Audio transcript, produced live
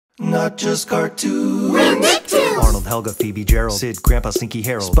not just cartoons. We're Nicktoons! Arnold, Helga, Phoebe, Gerald, Sid, Grandpa, Slinky,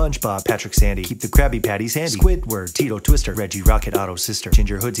 Harold, SpongeBob, Patrick, Sandy, keep the Krabby Patties handy, Squidward, Tito, Twister, Reggie, Rocket, Otto's sister,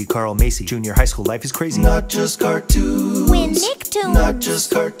 Ginger, Hoodsy, Carl, Macy, Junior High School life is crazy. Not just cartoons. We're Nicktoons! Not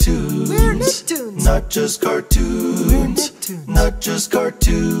just cartoons. We're Nicktoons! Not just cartoons. We're Nicktoons! Not just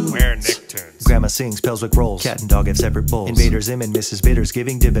cartoons. We're Nicktoons. Grandma sings, Pelswick rolls, Cat and dog have separate bowls, Invaders, Im and Mrs. Bitters,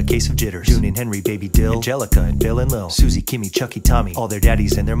 giving Dib a case of jitters, June and Henry, Baby Dill, Angelica and Bill and Lil, Susie, Kimmy, Chucky, Tommy, all their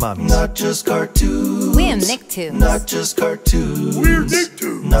daddies and their mommies. Not just cartoons. We're Nicktoons! Not just cartoons. We're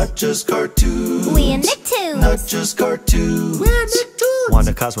Nicktoons. Not just cartoons. We're Nicktoons! Not just cartoons. We're Nicktoons!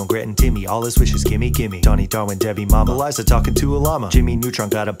 Wanda, Cosmo, Grant and Timmy, all his wishes gimme gimme. Donnie, Darwin, Debbie, Mama, Eliza talking to a llama, Jimmy Neutron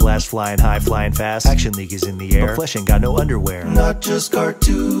got a blast, flying high, flying fast, Action League is in the air, but Flesh ain't got no underwear. Not just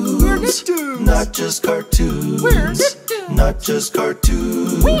cartoons. We're Nicktoons! Not just cartoons. We're Nicktoons! Not just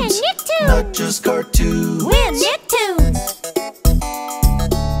cartoons. We're Nicktoons! Not just cartoons. We're Nicktoons!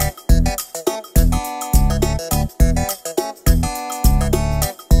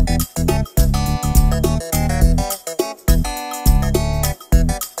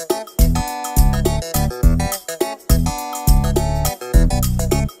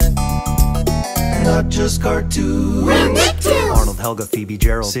 Not just cartoons. We're Nicktoons! Arnold, Helga, Phoebe,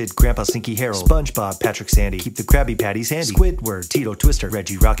 Gerald, Sid, Grandpa, Slinky, Harold, SpongeBob, Patrick, Sandy, keep the Krabby Patties handy, Squidward, Tito, Twister,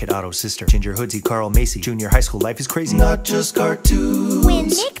 Reggie, Rocket, Otto's sister, Ginger, Hoodsy, Carl, Macy, Junior High School life is crazy. Not just cartoons. We're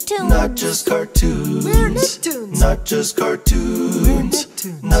Nicktoons! Not just cartoons. We're Nicktoons! Not just cartoons. We're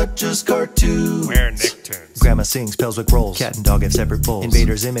Nicktoons! Not just cartoons. We're Nicktoons. Grandma sings, Pelswick rolls, Cat and dog have separate bowls,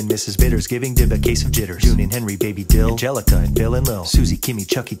 Invaders, Im and Mrs. Bitters, giving Dib a case of jitters, June and Henry, Baby Dill, Angelica and Bill and Lil, Susie, Kimmy,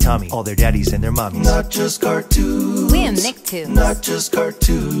 Chucky, Tommy, all their daddies and their mommies. Not just cartoons. We're Nicktoons! Not just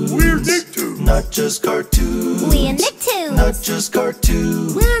cartoons. We're Nicktoons. Not just cartoons. We're Nicktoons! Not just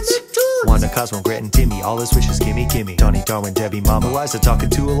cartoons. We're Nicktoons! Wanda, Cosmo, Grant and Timmy, all his wishes gimme gimme. Donnie, Darwin, Debbie, Mama, Eliza talking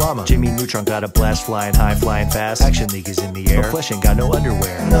to a llama, Jimmy Neutron got a blast, flying high, flying fast, Action League is in the air, but Flesh ain't got no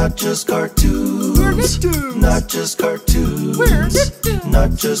underwear. Not just cartoons. We're Nicktoons! Not just cartoons. We're Nicktoons!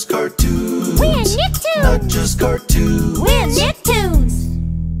 Not just cartoons. We're Nicktoons! Not just cartoons. We're